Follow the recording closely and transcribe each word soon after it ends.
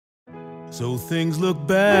So things look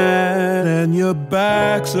bad and your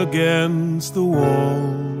back's against the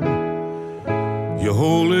wall. Your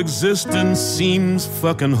whole existence seems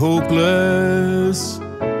fucking hopeless.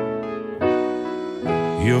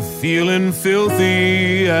 You're feeling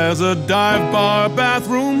filthy as a dive bar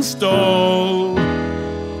bathroom stall.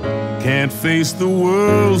 Can't face the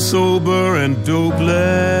world sober and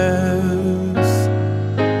dopeless.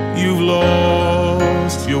 You've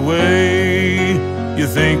lost your way. You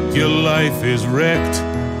think your life is wrecked.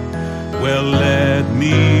 Well, let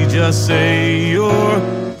me just say you're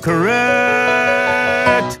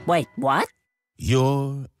correct. Wait, what?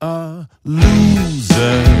 You're a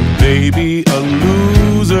loser, baby, a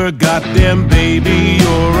loser. Goddamn, baby,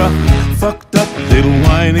 you're a fucked up little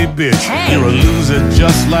whiny bitch. Hey. You're a loser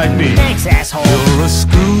just like me. Thanks, asshole. You're a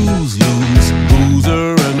screws loose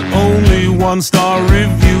loser, an only one-star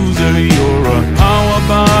refuser. You're a power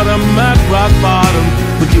bottom at rock bottom,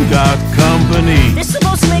 but you got company. This is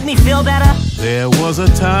supposed to make me feel better? There was a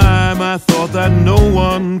time I thought that no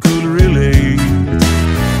one could relate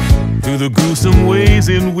to the gruesome ways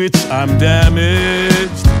in which I'm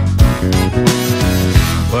damaged.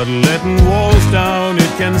 But letting walls down,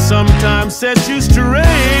 it can sometimes set you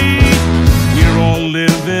straight. We're all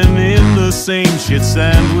living in the same shit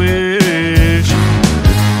sandwich.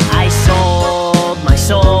 I sold my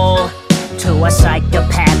soul to a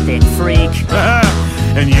psychopathic freak.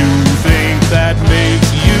 And you think that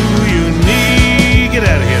makes you unique? Get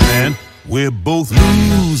out of here, man. We're both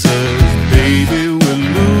losers, baby, we're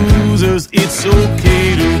losers. It's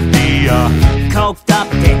okay to be a coked up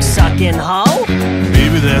dick-sucking hoe?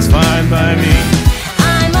 Maybe that's fine by me.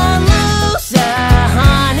 I'm a loser,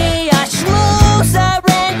 honey, a schmoozer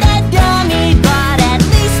and a dummy, but at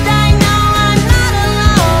least I know I'm not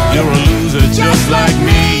alone. You're a loser just like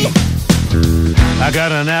me. I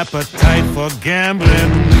got an appetite for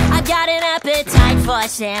gambling. I've got an appetite for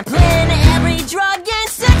sampling every drug and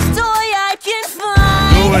sex toy I can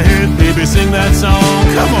find. Go ahead, baby, sing that song.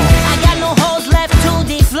 Come on. I got no holes left to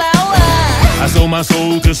deflower. I sold my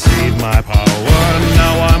soul to save my power.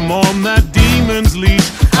 Now I'm on that demon's leash.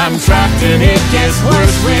 I'm trapped and it gets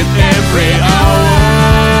worse with every hour.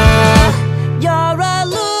 You're a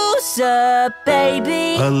loser,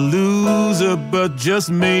 baby. A loser, but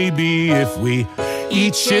just maybe if we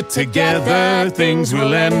eat shit together, things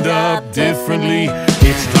will end up differently.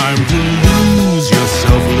 It's time to lose your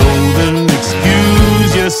self-loathing.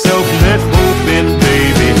 Excuse yourself, let hope in,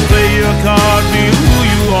 baby. Play your card, be who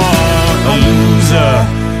you are. A loser,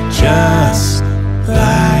 just